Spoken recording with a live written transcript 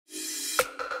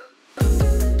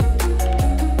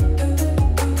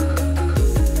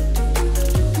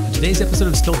today's episode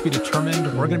of Still to Be Determined,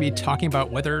 we're going to be talking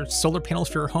about whether solar panels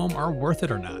for your home are worth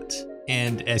it or not.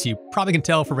 And as you probably can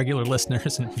tell for regular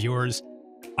listeners and viewers,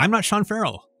 I'm not Sean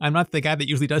Farrell. I'm not the guy that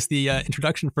usually does the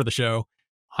introduction for the show.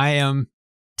 I am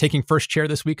taking first chair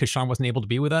this week because Sean wasn't able to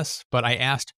be with us, but I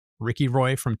asked Ricky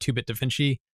Roy from 2 Bit da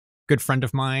Vinci, good friend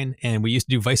of mine, and we used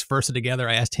to do vice versa together.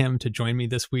 I asked him to join me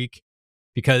this week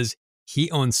because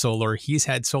he owns solar. He's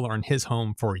had solar in his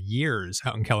home for years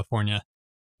out in California.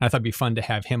 I thought it'd be fun to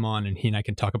have him on, and he and I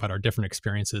can talk about our different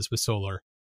experiences with solar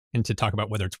and to talk about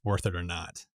whether it's worth it or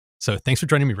not. So thanks for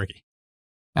joining me, Ricky.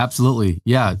 Absolutely.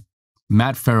 Yeah.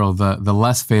 Matt Farrell, the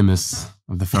less famous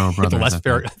of the Farrell brothers.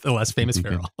 the less famous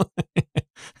Farrell.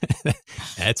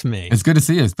 That's me. It's good to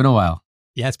see you. It's been a while.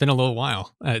 Yeah, it's been a little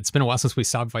while. It's been a while since we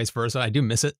saw vice versa. I do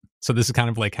miss it. So this is kind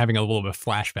of like having a little bit of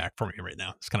flashback for me right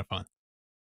now. It's kind of fun.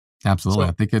 Absolutely. So,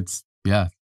 I think it's, yeah.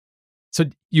 So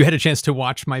you had a chance to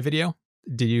watch my video?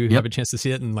 Did you have a chance to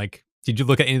see it? And did you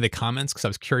look at any of the comments? Because I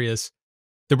was curious.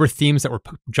 There were themes that were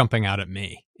jumping out at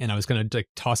me. And I was going to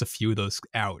toss a few of those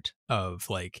out of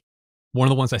one of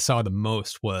the ones I saw the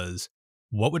most was,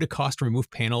 what would it cost to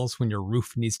remove panels when your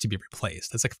roof needs to be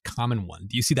replaced? That's a common one.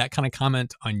 Do you see that kind of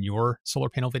comment on your solar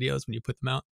panel videos when you put them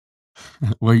out?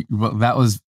 Well, that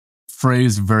was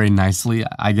phrased very nicely.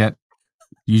 I get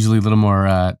usually a little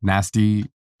more nasty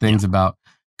things about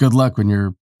good luck when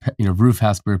your roof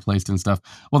has to be replaced and stuff.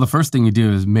 Well, the first thing you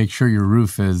do is make sure your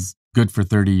roof is good for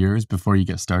 30 years before you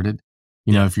get started.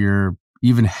 You know, if you're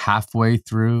even halfway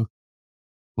through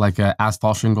like an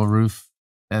asphalt shingle roof,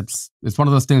 it's one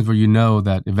of those things where you know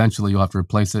that eventually you'll have to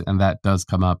replace it, and that does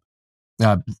come up.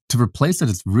 To replace it,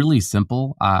 it's really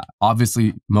simple.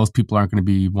 Obviously, most people aren't going to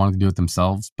be wanting to do it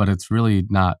themselves, but it's really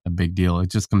not a big deal. It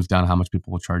just comes down to how much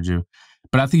people will charge you.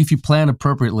 But I think if you plan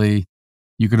appropriately,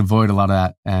 you could avoid a lot of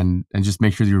that and just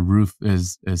make sure your roof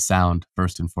is sound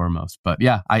first and foremost. But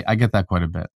yeah, I get that quite a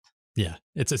bit. Yeah,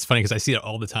 it's funny because I see it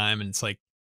all the time, and it's like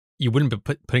you wouldn't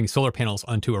be putting solar panels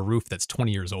onto a roof that's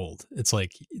 20 years old. It's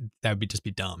like that would just be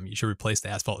dumb. You should replace the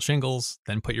asphalt shingles,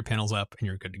 then put your panels up, and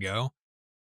you're good to go.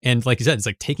 And like you said, it's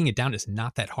like taking it down is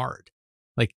not that hard.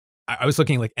 Like I was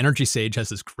looking, like Energy Sage has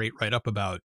this great write up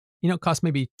about, it costs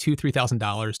maybe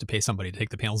 $2,000-$3,000 to pay somebody to take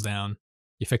the panels down.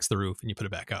 You fix the roof and you put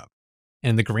it back up. And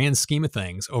in the grand scheme of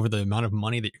things, over the amount of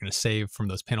money that you're going to save from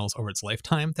those panels over its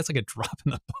lifetime, that's like a drop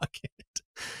in the bucket.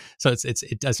 So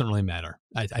it doesn't really matter.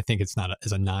 I think it's not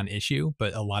as a non-issue,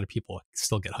 but a lot of people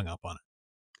still get hung up on it.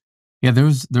 Yeah, there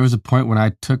was a point when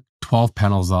I took 12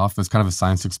 panels off. It was kind of a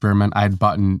science experiment. I'd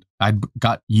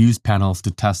got used panels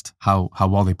to test how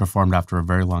well they performed after a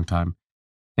very long time.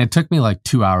 And it took me like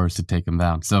 2 hours to take them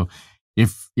down. So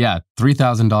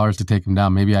 $3,000 to take them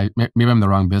down, maybe I'm the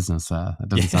wrong business. That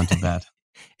doesn't sound too bad.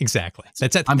 Exactly.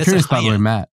 I'm curious, by the way,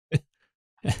 Matt.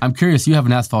 I'm curious. You have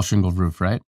an asphalt shingle roof,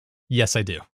 right? Yes, I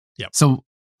do. Yep. So,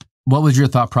 what was your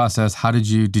thought process? How did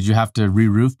you have to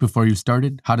re-roof before you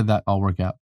started? How did that all work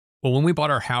out? Well, when we bought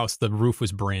our house, the roof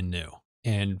was brand new,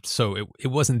 and so it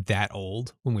wasn't that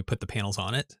old when we put the panels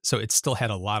on it. So it still had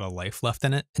a lot of life left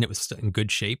in it, and it was still in good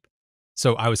shape.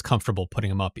 So I was comfortable putting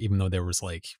them up, even though there was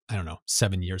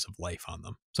 7 years of life on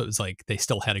them. So it was like they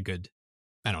still had a good,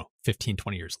 15,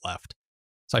 20 years left.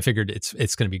 So I figured it's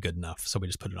going to be good enough. So we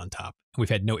just put it on top. And we've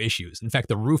had no issues. In fact,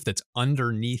 the roof that's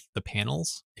underneath the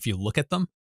panels, if you look at them,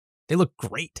 they look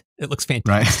great. It looks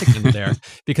fantastic in there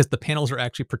because the panels are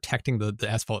actually protecting the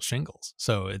asphalt shingles.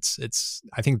 So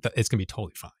I think that it's going to be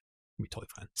totally fine. It'll be totally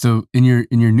fine. So in your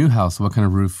new house, what kind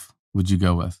of roof would you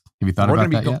go with? Have you thought about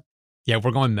that yet? Yeah,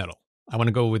 we're going metal. I want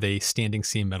to go with a standing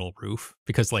seam metal roof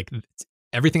because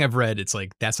everything I've read, it's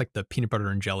like that's like the peanut butter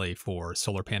and jelly for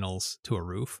solar panels to a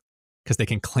roof because they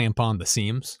can clamp on the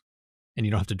seams and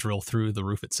you don't have to drill through the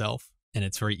roof itself. And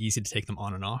it's very easy to take them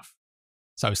on and off.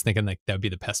 So I was thinking that would be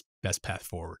the best path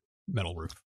forward, metal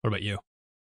roof. What about you?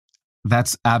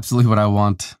 That's absolutely what I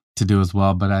want to do as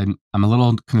well, but I'm a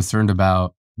little concerned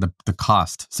about the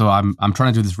cost. So I'm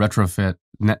trying to do this retrofit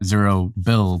net zero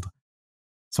build.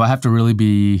 So I have to really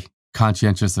be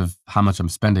conscientious of how much I'm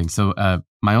spending. So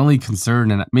my only concern,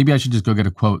 and maybe I should just go get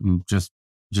a quote and just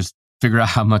figure out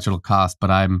how much it'll cost, but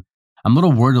I'm a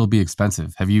little worried it'll be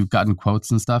expensive. Have you gotten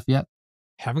quotes and stuff yet?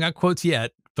 Haven't got quotes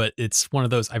yet, but it's one of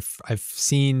those I've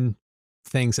seen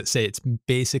things that say it's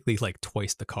basically like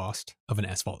twice the cost of an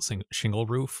asphalt shingle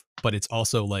roof, but it's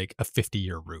also like a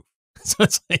 50-year roof. So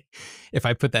it's like if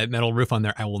I put that metal roof on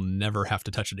there, I will never have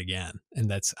to touch it again.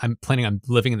 And I'm planning on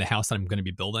living in the house that I'm going to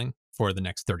be building for the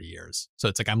next 30 years. So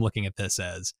it's like I'm looking at this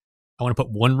as I want to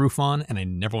put one roof on and I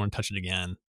never want to touch it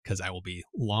again because I will be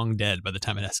long dead by the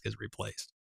time it gets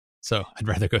replaced. So I'd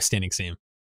rather go standing seam.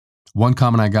 One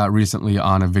comment I got recently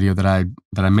on a video that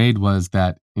I made was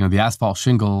that, the asphalt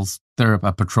shingles, they're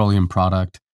a petroleum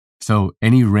product. So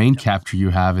any rain capture you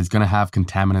have is going to have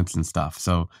contaminants and stuff.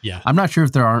 So Yeah. I'm not sure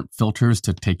if there aren't filters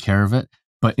to take care of it,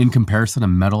 but in comparison,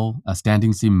 a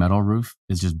standing seam metal roof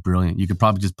is just brilliant. You could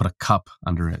probably just put a cup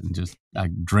under it and just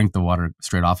drink the water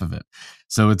straight off of it.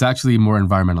 So it's actually more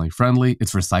environmentally friendly.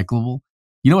 It's recyclable.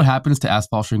 You know what happens to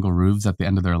asphalt shingle roofs at the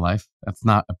end of their life? That's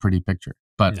not a pretty picture.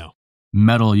 But No.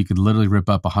 metal, you could literally rip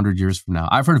up 100 years from now.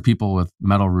 I've heard of people with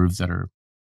metal roofs that are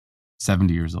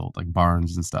 70 years old, like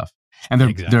barns and stuff. And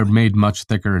they're made much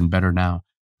thicker and better now.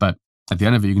 But at the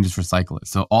end of it, you can just recycle it.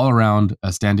 So all around,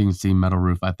 a standing seam metal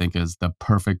roof, I think, is the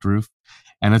perfect roof.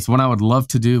 And it's one I would love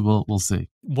to do. We'll see.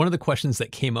 One of the questions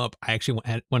that came up, I actually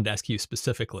wanted to ask you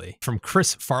specifically, from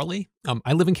Chris Farley.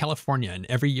 I live in California, and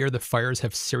every year the fires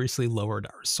have seriously lowered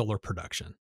our solar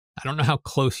production. I don't know how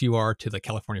close you are to the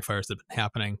California fires that have been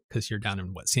happening because you're down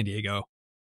in San Diego.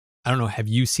 I don't know. Have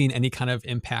you seen any kind of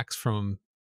impacts from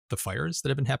the fires that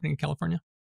have been happening in California?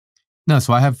 No.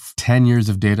 So I have 10 years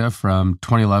of data from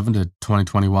 2011 to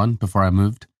 2021 before I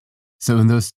moved. So in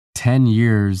those 10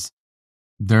 years,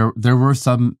 there were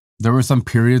some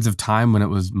periods of time when it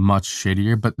was much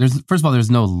shadier, but first of all, there's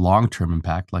no long-term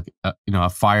impact. Like, a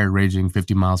fire raging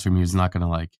 50 miles from you is not going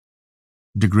to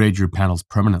degrade your panels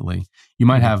permanently. You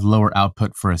might have lower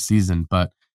output for a season,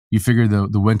 but you figure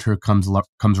the winter comes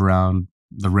around,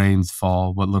 the rains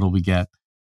fall, what little we get,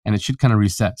 and it should kind of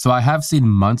reset. So I have seen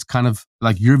months kind of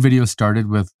like your video started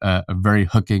with a very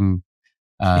hooking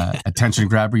attention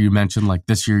grabber. You mentioned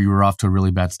this year you were off to a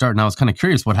really bad start, and I was kind of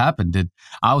curious what happened.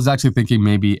 I was actually thinking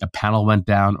maybe a panel went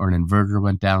down or an inverter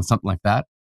went down, something like that,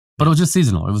 but it was just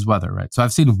seasonal. It was weather, right? So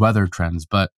I've seen weather trends,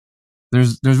 but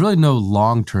there's really no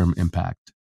long-term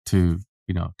impact to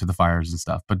the fires and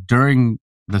stuff. But during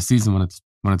the season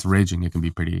when it's raging, it can be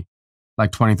pretty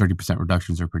 20-30%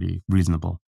 reductions are pretty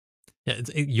reasonable. Yeah,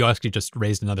 you actually just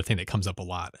raised another thing that comes up a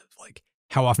lot.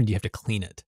 How often do you have to clean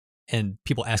it? And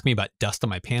people ask me about dust on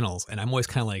my panels, and I'm always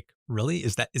kind of like, really?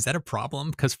 Is that a problem?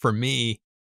 Because for me,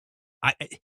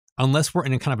 unless we're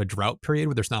in a kind of a drought period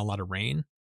where there's not a lot of rain,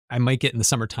 I might get in the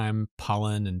summertime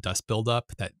pollen and dust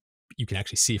buildup that you can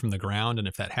actually see from the ground. And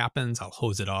if that happens, I'll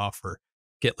hose it off or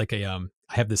get I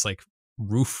have this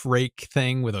roof rake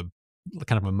thing with a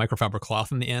kind of a microfiber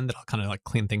cloth in the end that I'll kind of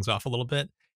clean things off a little bit.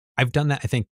 I've done that, I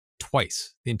think,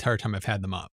 twice the entire time I've had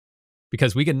them up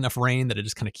because we get enough rain that it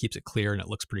just kind of keeps it clear and it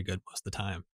looks pretty good most of the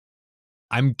time.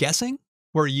 I'm guessing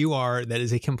where you are, that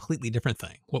is a completely different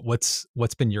thing. What's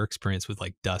been your experience with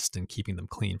dust and keeping them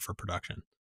clean for production?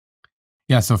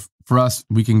 Yeah. So for us,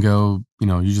 we can go,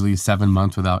 usually 7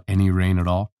 months without any rain at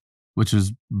all, which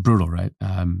is brutal, right?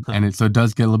 And so it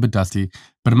does get a little bit dusty.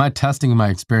 But in my testing, in my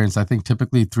experience, I think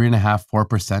typically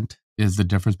 3.5-4% is the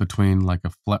difference between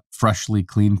a freshly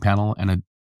clean panel and a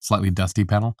slightly dusty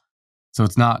panel. So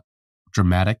it's not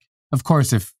dramatic. Of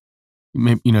course, if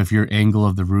your angle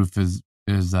of the roof is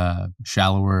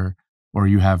shallower, or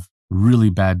you have really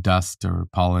bad dust or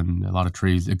pollen, a lot of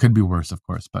trees, it could be worse, of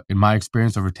course. But in my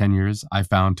experience over 10 years, I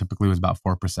found typically it was about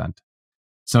 4%.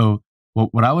 So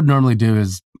what I would normally do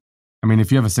is,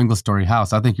 if you have a single story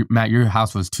house, I think Matt, your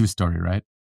house was 2-story, right?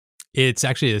 It's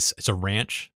actually, it's a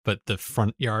ranch, but the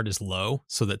front yard is low.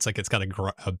 So that's it's got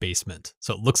a basement.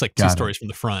 So it looks like 2 stories from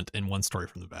the front and 1 story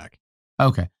from the back.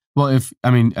 Okay. Well,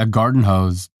 a garden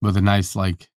hose with a nice,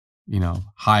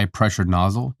 high pressured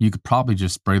nozzle, you could probably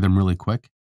just spray them really quick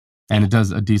and it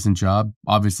does a decent job.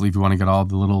 Obviously, if you want to get all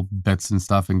the little bits and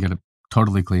stuff and get it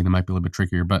totally clean, it might be a little bit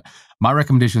trickier. But my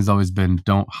recommendation has always been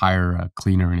don't hire a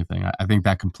cleaner or anything. I think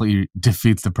that completely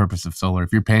defeats the purpose of solar.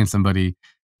 If you're paying somebody,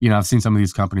 I've seen some of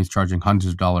these companies charging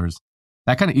hundreds of dollars.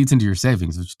 That kind of eats into your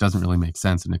savings, which doesn't really make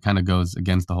sense. And it kind of goes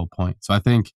against the whole point. So I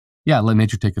think, let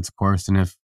nature take its course. And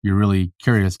if you're really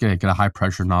curious, get a high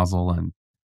pressure nozzle and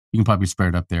you can probably spray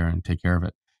it up there and take care of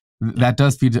it. That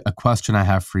does feed a question I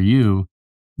have for you.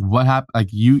 What happened?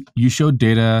 You showed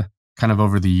data kind of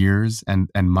over the years and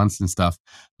months and stuff,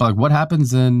 but what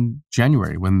happens in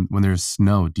January when there's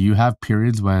snow? Do you have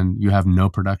periods when you have no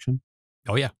production?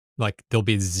 Oh yeah. There'll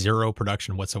be zero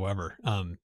production whatsoever.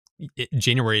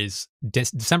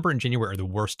 December and January are the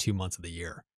worst 2 months of the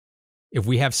year. If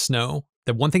we have snow,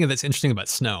 the one thing that's interesting about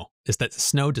snow is that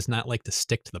snow does not like to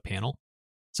stick to the panel.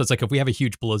 So it's if we have a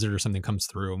huge blizzard or something comes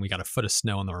through and we got a foot of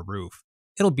snow on our roof,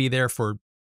 it'll be there for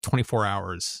 24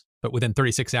 hours. But within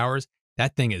 36 hours,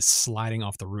 that thing is sliding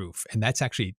off the roof. And that's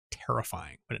actually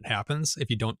terrifying when it happens. If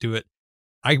you don't do it,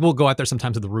 I will go out there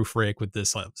sometimes with the roof rake with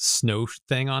this snow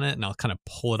thing on it, and I'll kind of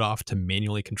pull it off to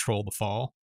manually control the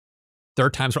fall. there are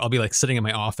times where I'll be like sitting in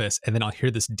my office and then I'll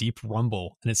hear this deep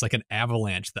rumble and it's like an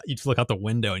avalanche that you just look out the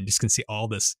window and you just can see all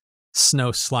this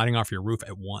snow sliding off your roof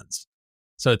at once.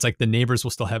 So it's like the neighbors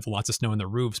will still have lots of snow on their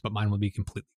roofs, but mine will be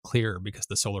completely clear because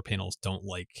the solar panels don't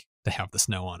like to have the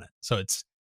snow on it. So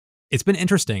it's been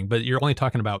interesting, but you're only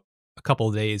talking about a couple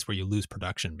of days where you lose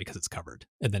production because it's covered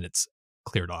and then it's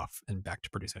cleared off and back to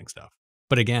producing stuff.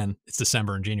 But again, it's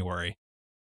December and January.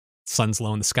 Sun's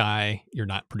low in the sky. You're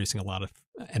not producing a lot of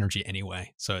energy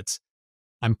anyway. So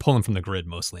I'm pulling from the grid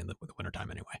mostly in the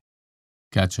wintertime anyway.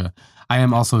 Gotcha. I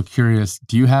am also curious,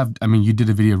 do you have, I mean, you did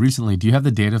a video recently. Do you have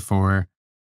the data for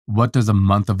what does a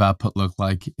month of output look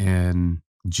like in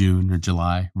June or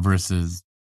July versus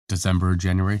December or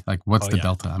January? Like what's the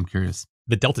delta? I'm curious.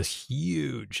 The delta is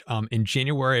huge. In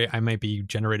January, I might be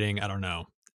generating, I don't know,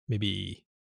 maybe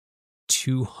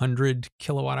 200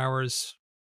 kilowatt hours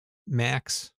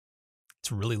max.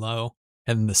 It's really low.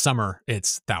 And in the summer,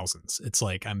 it's thousands. It's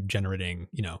like I'm generating,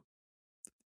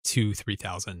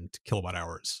 3,000 kilowatt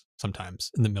hours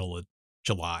sometimes in the middle of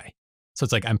July. So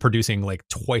it's like I'm producing like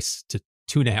twice to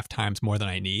 2.5 times more than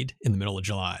I need in the middle of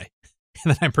July.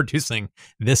 And then I'm producing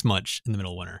this much in the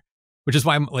middle of winter, which is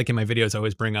why I'm like in my videos, I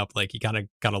always bring up like, you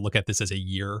gotta look at this as a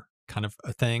year kind of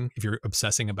a thing. If you're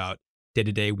obsessing about day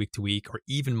to day, week to week, or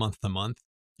even month to month,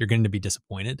 you're going to be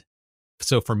disappointed.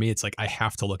 So for me, it's like I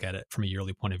have to look at it from a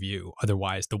yearly point of view.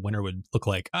 Otherwise, the winter would look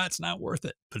like, it's not worth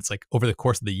it. But it's like over the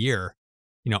course of the year,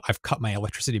 I've cut my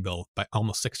electricity bill by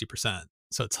almost 60%.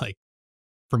 So it's like,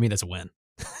 for me, that's a win.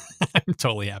 I'm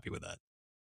totally happy with that.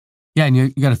 Yeah, and you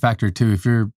got to factor too, if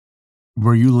you're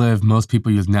where you live, most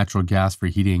people use natural gas for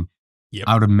heating. Yep.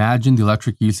 I would imagine the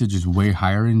electric usage is way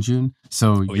higher in June.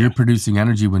 So you're producing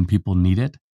energy when people need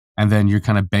it. And then you're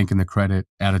kind of banking the credit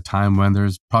at a time when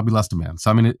there's probably less demand.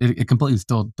 So, I mean, it completely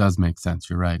still does make sense.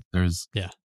 You're right. There's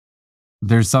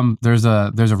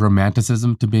a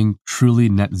romanticism to being truly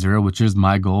net zero, which is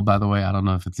my goal, by the way. I don't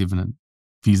know if it's even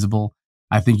feasible.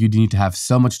 I think you need to have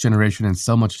so much generation and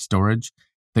so much storage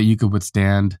that you could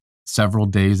withstand several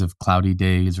days of cloudy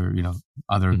days or,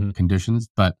 other conditions.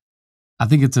 But I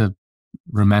think it's a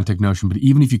romantic notion. But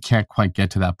even if you can't quite get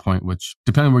to that point, which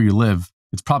depending on where you live,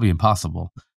 it's probably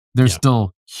impossible. There's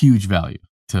still huge value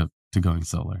to going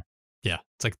solar. Yeah.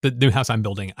 It's like the new house I'm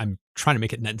building, I'm trying to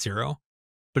make it net zero,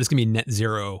 but it's going to be net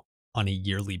zero on a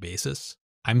yearly basis.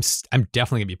 I'm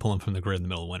definitely going to be pulling from the grid in the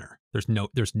middle of winter.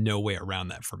 There's no way around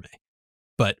that for me.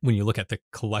 But when you look at the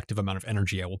collective amount of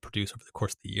energy I will produce over the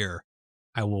course of the year,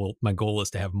 my goal is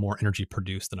to have more energy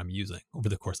produced than I'm using over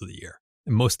the course of the year.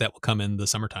 And most of that will come in the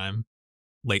summertime,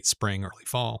 late spring, early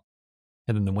fall.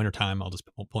 And then the wintertime, I'll just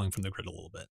be pulling from the grid a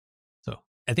little bit. So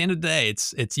at the end of the day,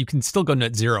 it's you can still go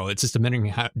net zero. It's just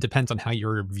depends on how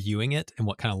you're viewing it and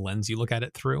what kind of lens you look at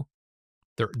it through.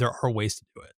 There are ways to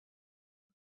do it.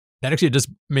 That actually does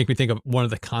make me think of one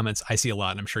of the comments I see a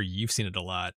lot, and I'm sure you've seen it a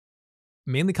lot.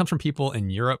 Mainly comes from people in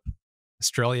Europe,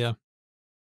 Australia,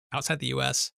 outside the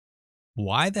US.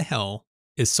 Why the hell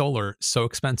is solar so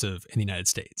expensive in the United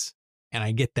States? And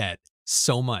I get that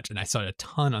so much, and I saw it a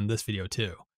ton on this video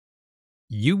too.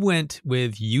 You went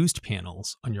with used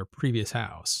panels on your previous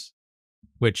house,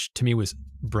 which to me was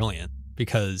brilliant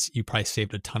because you probably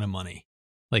saved a ton of money.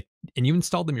 And you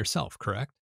installed them yourself,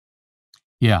 correct?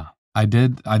 Yeah, I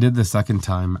did the second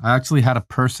time. I actually had a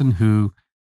person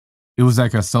it was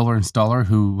like a solar installer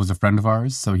who was a friend of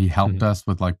ours. So he helped us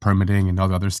with like permitting and all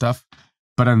the other stuff.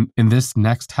 But in this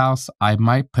next house, I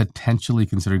might potentially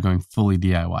consider going fully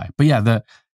DIY. But yeah,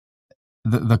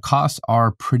 the costs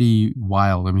are pretty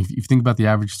wild. I mean, if you think about the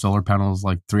average solar panel is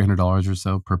like $300 or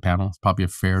so per panel, it's probably a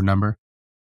fair number.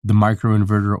 The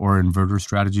microinverter or inverter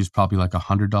strategy is probably like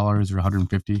 $100 or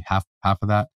 $150, half of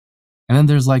that. And then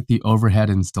there's like the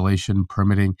overhead installation,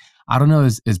 permitting. I don't know,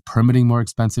 is permitting more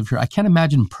expensive here? I can't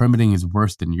imagine permitting is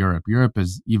worse than Europe. Europe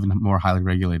is even more highly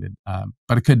regulated,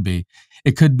 but it could be.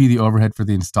 It could be the overhead for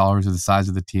the installers or the size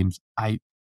of the teams.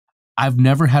 I've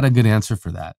never had a good answer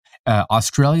for that.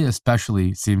 Australia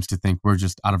especially seems to think we're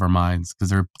just out of our minds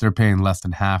because they're paying less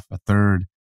than half, a third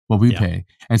what we pay.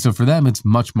 And so for them, it's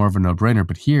much more of a no-brainer.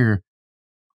 But here,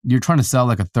 you're trying to sell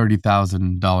like a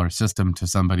 $30,000 system to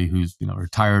somebody who's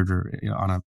retired or on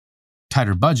a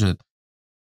tighter budget.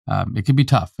 It can be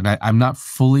tough, and I'm not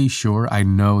fully sure I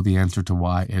know the answer to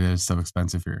why it is so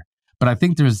expensive here. But I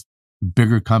think there's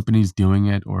bigger companies doing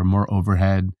it, or more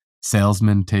overhead.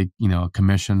 Salesmen take a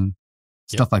commission,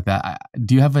 stuff like that.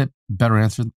 Do you have a better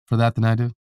answer for that than I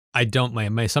do? I don't.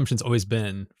 My assumption's always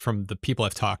been from the people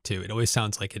I've talked to. It always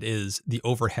sounds like it is the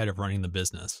overhead of running the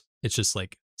business. It's just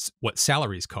like what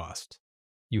salaries cost.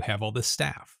 You have all this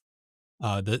staff,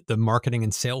 the marketing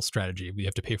and sales strategy. We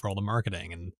have to pay for all the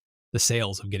marketing, and the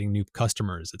sales of getting new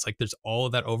customers. It's like there's all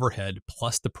of that overhead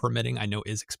plus the permitting I know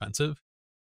is expensive.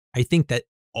 I think that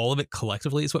all of it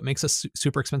collectively is what makes us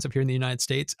super expensive here in the United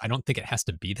States. I don't think it has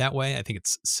to be that way. I think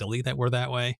it's silly that we're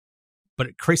that way, but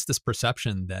it creates this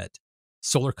perception that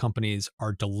solar companies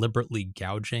are deliberately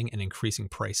gouging and increasing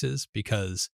prices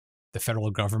because the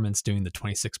federal government's doing the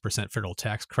 26% federal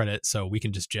tax credit. So we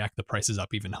can just jack the prices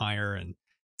up even higher. And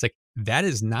it's like, that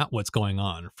is not what's going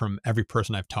on from every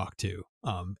person I've talked to,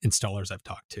 installers I've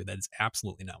talked to. That is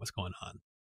absolutely not what's going on.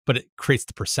 But it creates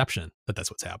the perception that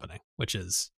that's what's happening, which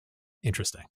is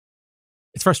interesting.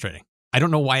 It's frustrating. I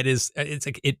don't know why it is. It's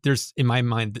like there's in my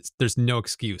mind, there's no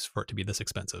excuse for it to be this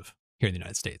expensive here in the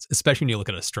United States, especially when you look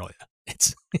at Australia.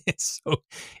 It's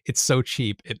so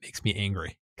cheap. It makes me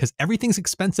angry because everything's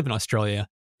expensive in Australia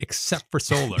except for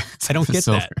solar. I don't get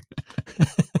solar.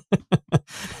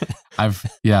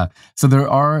 that.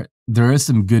 So there is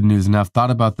some good news, and I've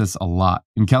thought about this a lot.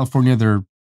 In California, they're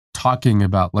talking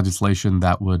about legislation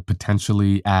that would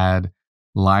potentially add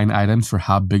line items for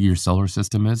how big your solar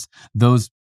system is.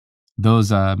 Those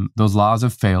laws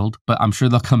have failed, but I'm sure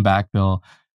they'll come back. They'll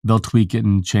tweak it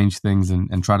and change things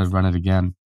and try to run it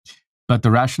again. But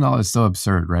the rationale is so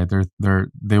absurd, right?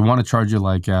 They want to charge you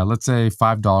like let's say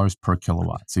 $5 per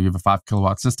kilowatt. So you have a 5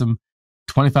 kilowatt system,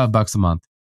 $25 a month.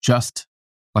 Just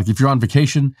like if you're on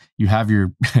vacation, you have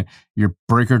your your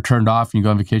breaker turned off, and you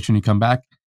go on vacation, you come back,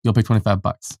 you'll pay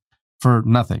 $25 for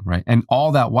nothing, right? And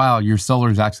all that while your solar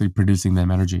is actually producing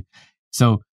them energy.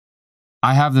 So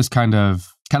I have this kind of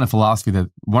philosophy that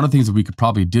one of the things that we could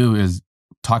probably do is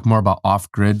talk more about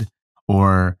off-grid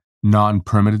or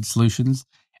non-permitted solutions.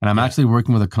 And I'm actually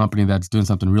working with a company that's doing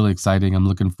something really exciting. I'm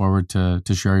looking forward to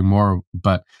sharing more,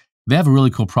 but they have a really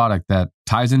cool product that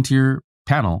ties into your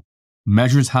panel,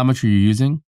 measures how much you're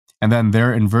using, and then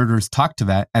their inverters talk to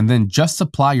that and then just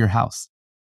supply your house.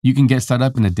 You can get set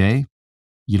up in a day.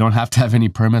 You don't have to have any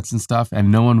permits and stuff,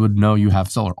 and no one would know you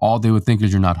have solar. All they would think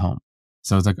is you're not home.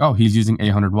 So it's like, oh, he's using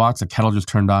 800 watts. The kettle just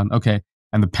turned on. Okay.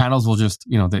 And the panels will just,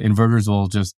 the inverters will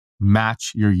just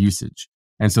match your usage.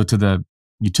 And so to the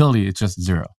utility, it's just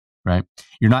zero, right?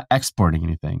 You're not exporting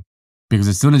anything because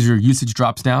as soon as your usage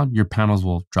drops down, your panels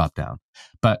will drop down.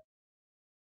 But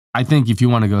I think if you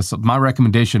want to go, so my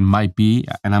recommendation might be,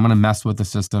 and I'm going to mess with the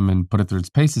system and put it through its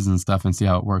paces and stuff and see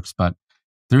how it works. But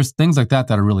there's things like that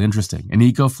are really interesting. An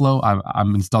EcoFlow,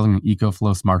 I'm installing an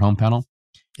EcoFlow smart home panel.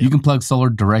 You can plug solar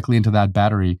directly into that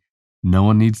battery. No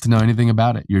one needs to know anything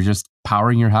about it. You're just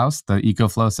powering your house. The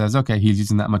EcoFlow says, okay, he's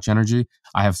using that much energy.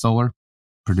 I have solar,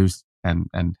 produce,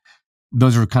 and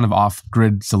those are kind of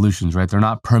off-grid solutions, right? They're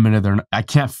not permitted. I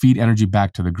can't feed energy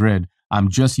back to the grid. I'm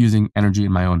just using energy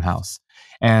in my own house.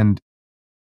 And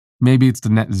maybe it's the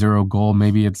net zero goal.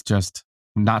 Maybe it's just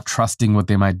not trusting what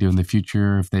they might do in the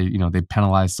future if they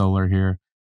penalize solar here.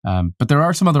 But there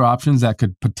are some other options that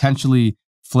could potentially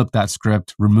flip that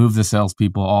script, remove the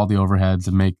salespeople, all the overheads,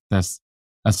 and make this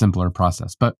a simpler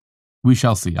process. But we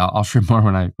shall see. I'll share more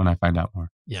when I find out more.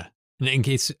 Yeah. And in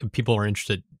case people are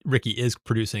interested, Ricky is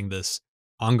producing this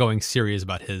ongoing series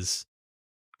about his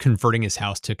converting his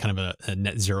house to kind of a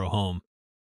net zero home.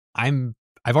 I've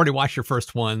already watched your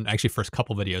first one, actually first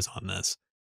couple videos on this,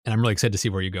 and I'm really excited to see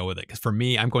where you go with it. Because for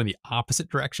me, I'm going the opposite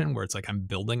direction where it's like I'm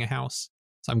building a house.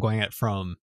 So I'm going at it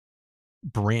from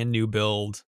brand new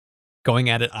build, going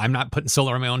at it. I'm not putting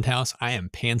solar on my own house. I am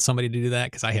paying somebody to do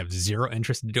that because I have zero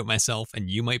interest to do it myself. And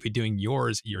you might be doing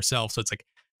yours yourself. So it's like,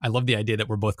 I love the idea that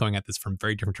we're both going at this from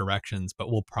very different directions,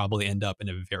 but we'll probably end up in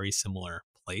a very similar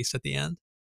place at the end.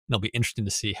 And it'll be interesting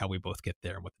to see how we both get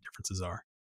there and what the differences are.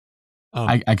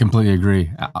 I completely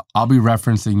agree. I'll be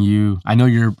referencing you. I know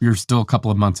you're still a couple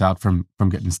of months out from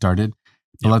getting started,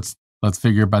 but let's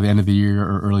figure by the end of the year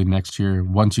or early next year,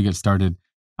 once you get started,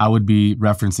 I would be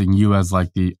referencing you as like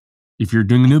if you're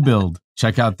doing a new build,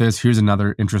 check out this. Here's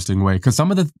another interesting way. Because some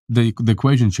of the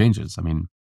equation changes. I mean,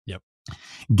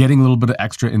 getting a little bit of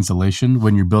extra insulation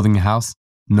when you're building a house,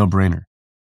 no brainer.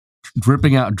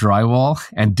 Ripping out drywall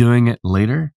and doing it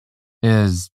later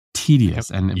is tedious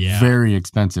and very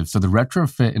expensive. So the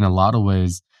retrofit in a lot of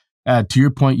ways, to your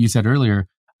point you said earlier,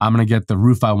 I'm going to get the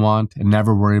roof I want and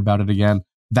never worry about it again.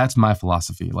 That's my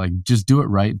philosophy. Like, just do it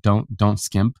right. Don't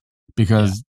skimp,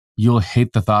 because you'll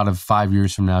hate the thought of 5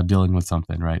 years from now dealing with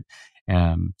something, right?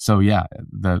 So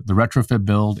the retrofit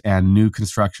build and new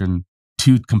construction,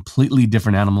 two completely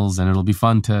different animals, and it'll be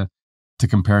fun to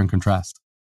compare and contrast.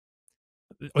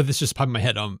 Oh, this just popped in my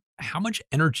head. How much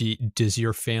energy does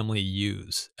your family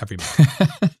use every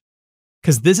month?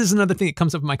 Because this is another thing that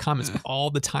comes up in my comments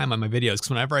all the time on my videos. Because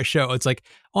whenever I show, it's like,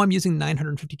 oh, I'm using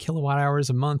 950 kilowatt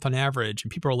hours a month on average.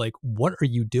 And people are like, what are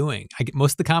you doing? I get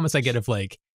most of the comments I get of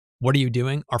like, what are you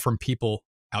doing are from people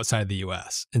outside the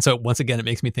US. And so once again, it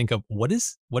makes me think of what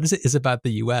is it about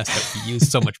the US that we use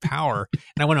so much power?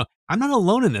 And I want to know, I'm not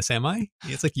alone in this, am I?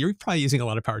 It's like you're probably using a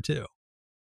lot of power too.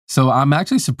 So I'm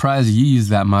actually surprised you use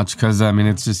that much because, I mean,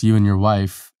 it's just you and your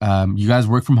wife. You guys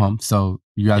work from home, so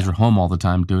you guys are home all the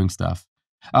time doing stuff.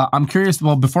 I'm curious,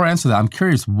 well, before I answer that, I'm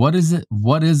curious, what's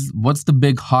the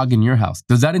big hog in your house?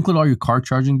 Does that include all your car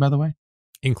charging, by the way?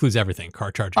 Includes everything,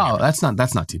 car charging. Oh, everything.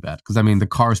 that's not too bad because, I mean, the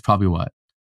car is probably what?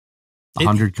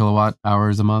 100 kilowatt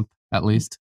hours a month at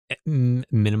least?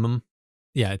 Minimum.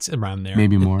 Yeah, it's around there.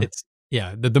 Maybe more.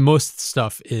 The most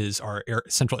stuff is our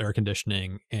central air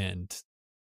conditioning and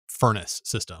furnace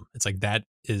system. It's like that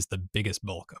is the biggest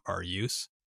bulk of our use,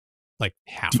 like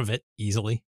half of it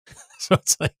easily. So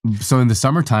it's like, so in the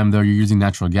summertime though, you're using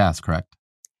natural gas, correct?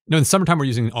 No, in the summertime we're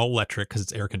using all electric because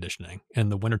it's air conditioning. And in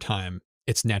the wintertime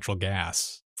it's natural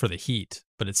gas for the heat,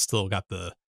 but it's still got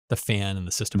the fan and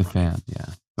the system. The fan, yeah.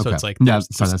 So okay. it's like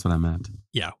that's what I meant.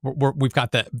 Yeah, we've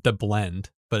got the blend,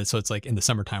 but so it's like in the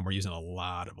summertime we're using a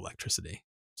lot of electricity.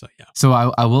 So yeah. So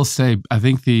I will say, I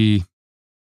think the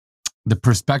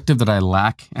perspective that I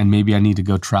lack, and maybe I need to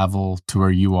go travel to where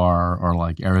you are or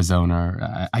like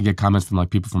Arizona. I get comments from like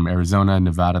people from Arizona,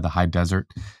 Nevada, the high desert,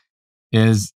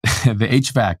 is the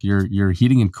HVAC, your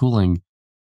heating and cooling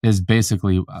is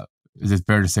basically, is it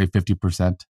fair to say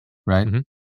 50%, right? Mm-hmm.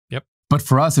 Yep. But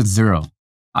for us, it's zero.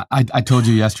 I told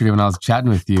you yesterday when I was chatting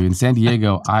with you in San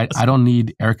Diego, I don't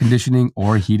need air conditioning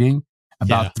or heating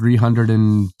about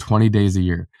 320 days a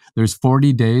year. There's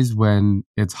 40 days when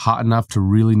it's hot enough to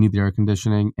really need the air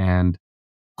conditioning and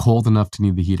cold enough to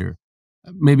need the heater.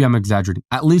 Maybe I'm exaggerating.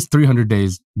 At least 300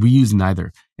 days, we use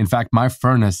neither. In fact, my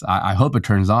furnace, I hope it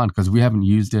turns on because we haven't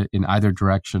used it in either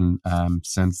direction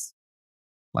since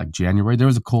like January. There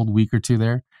was a cold week or two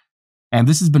there. And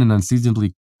this has been an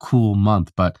unseasonably cool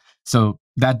month. But so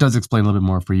that does explain a little bit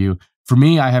more for you. For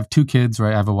me, I have 2 kids,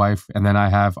 right? I have a wife, and then I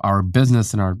have our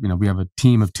business and we have a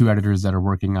team of 2 editors that are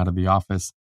working out of the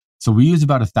office. So we use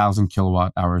about 1,000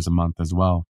 kilowatt hours a month as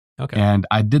well. Okay. And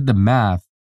I did the math,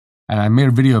 and I made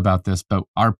a video about this, but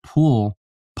our pool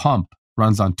pump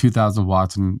runs on 2,000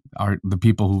 watts, and the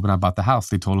people who, when I bought the house,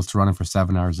 they told us to run it for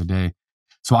 7 hours a day.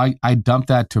 So I dumped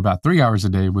that to about 3 hours a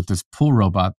day with this pool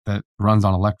robot that runs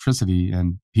on electricity,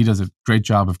 and he does a great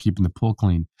job of keeping the pool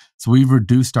clean. So we've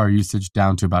reduced our usage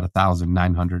down to about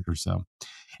 1,900 or so.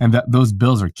 And those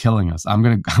bills are killing us. I'm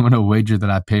gonna wager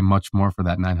that I pay much more for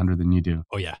that 900 than you do.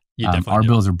 Oh yeah, you definitely our do.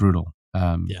 bills are brutal,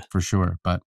 for sure.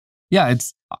 But yeah,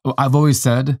 I've always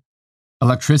said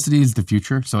electricity is the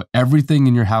future. So everything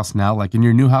in your house now, like in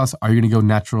your new house, are you gonna go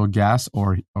natural gas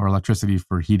or electricity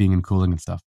for heating and cooling and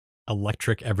stuff?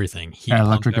 Electric everything, heat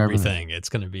electric pump everything. It's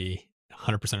going to be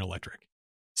 100% electric.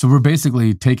 So we're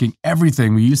basically taking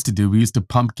everything we used to do. We used to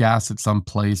pump gas at some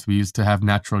place. We used to have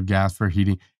natural gas for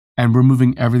heating, and we're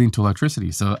moving everything to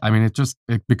electricity. So, I mean,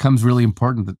 it becomes really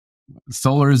important that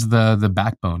solar is the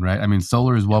backbone, right? I mean,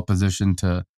 solar is well positioned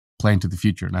to play into the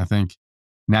future. And I think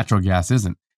natural gas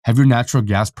isn't. Have your natural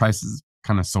gas prices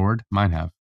kind of soared? Mine have.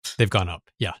 They've gone up.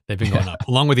 Yeah, they've been going up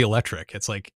along with the electric. It's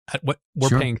like we're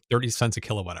Sure. paying 30 cents a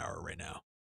kilowatt hour right now.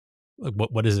 Like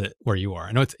what is it where you are?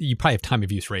 I know you probably have time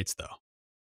of use rates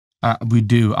though. We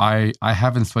do. I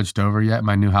haven't switched over yet.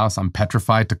 My new house, I'm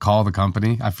petrified to call the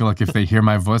company. I feel like if they hear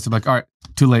my voice, they're like, all right,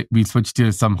 too late. We switched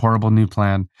to some horrible new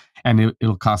plan, and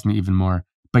it'll cost me even more.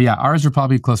 But yeah, ours are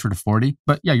probably closer to 40.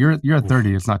 But yeah, you're at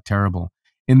 30. It's not terrible.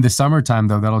 In the summertime,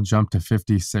 though, that'll jump to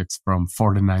 56 from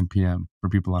 4 to 9 p.m. for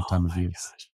people on time of use.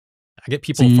 Gosh. I get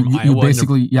people from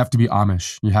Iowa. You have to be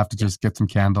Amish. You have to just get some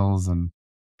candles. And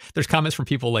there's comments from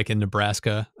people like in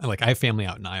Nebraska. Like I have family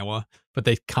out in Iowa, but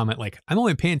they comment like, I'm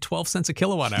only paying 12 cents a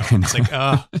kilowatt hour. It's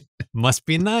like, must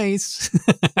be nice.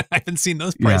 I haven't seen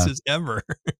those prices ever.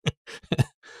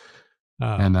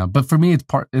 But for me,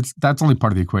 that's only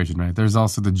part of the equation, right? There's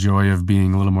also the joy of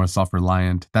being a little more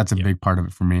self-reliant. That's a big part of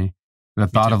it for me. The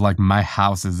thought of like my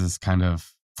house is this kind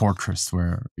of fortress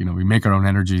where, we make our own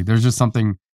energy. There's just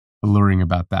something alluring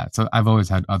about that. So I've always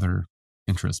had other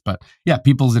interests, but yeah,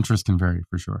 people's interests can vary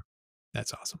for sure.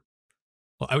 That's awesome.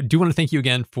 Well, I do want to thank you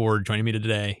again for joining me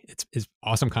today. It's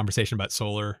awesome conversation about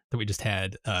solar that we just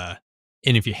had. And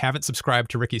if you haven't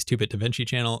subscribed to Ricky's 2 Bit da Vinci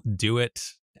channel, do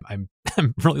it. I'm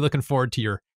really looking forward to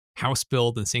your house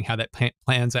build and seeing how that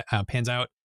pans out.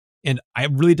 And I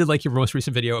really did like your most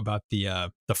recent video about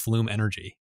the flume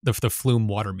energy, the flume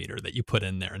water meter that you put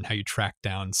in there and how you track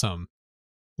down some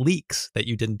leaks that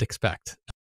you didn't expect.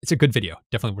 It's a good video.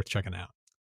 Definitely worth checking out.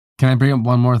 Can I bring up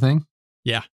one more thing?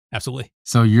 Yeah, absolutely.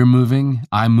 So you're moving.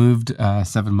 I moved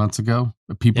 7 months ago.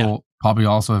 People probably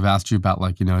also have asked you about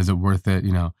like, is it worth it?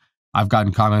 I've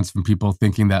gotten comments from people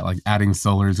thinking that like adding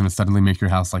solar is going to suddenly make your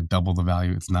house like double the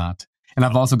value. It's not. And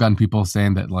I've also gotten people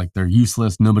saying that like they're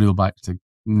useless. Nobody will buy it. It's like,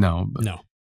 no. No.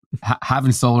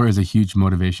 Having solar is a huge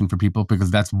motivation for people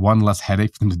because that's one less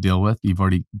headache for them to deal with. You've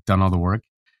already done all the work.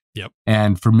 Yep.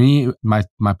 And for me, my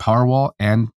Powerwall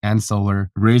and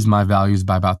solar raised my values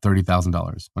by about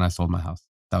 $30,000 when I sold my house.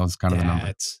 That was kind of the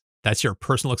number. That's your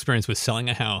personal experience with selling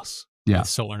a house with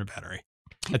solar and a battery.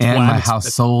 That's and my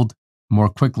house sold more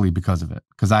quickly because of it.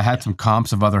 Because I had some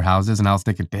comps of other houses and I was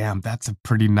thinking, damn, that's a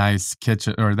pretty nice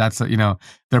kitchen, or that's, they're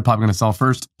probably going to sell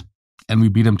first. And we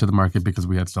beat them to the market because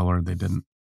we had solar and they didn't.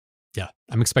 Yeah.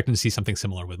 I'm expecting to see something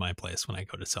similar with my place when I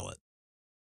go to sell it.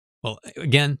 Well,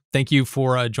 again, thank you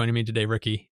for joining me today,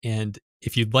 Ricky. And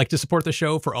if you'd like to support the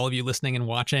show, for all of you listening and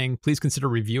watching, please consider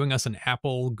reviewing us on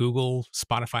Apple, Google,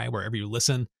 Spotify, wherever you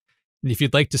listen. And if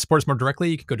you'd like to support us more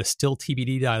directly, you can go to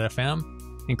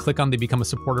stilltbd.fm and click on the Become a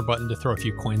Supporter button to throw a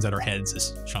few coins at our heads,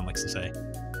 as Sean likes to say.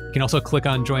 You can also click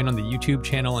on Join on the YouTube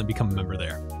channel and become a member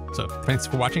there. So thanks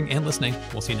for watching and listening.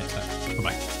 We'll see you next time.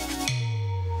 Bye-bye.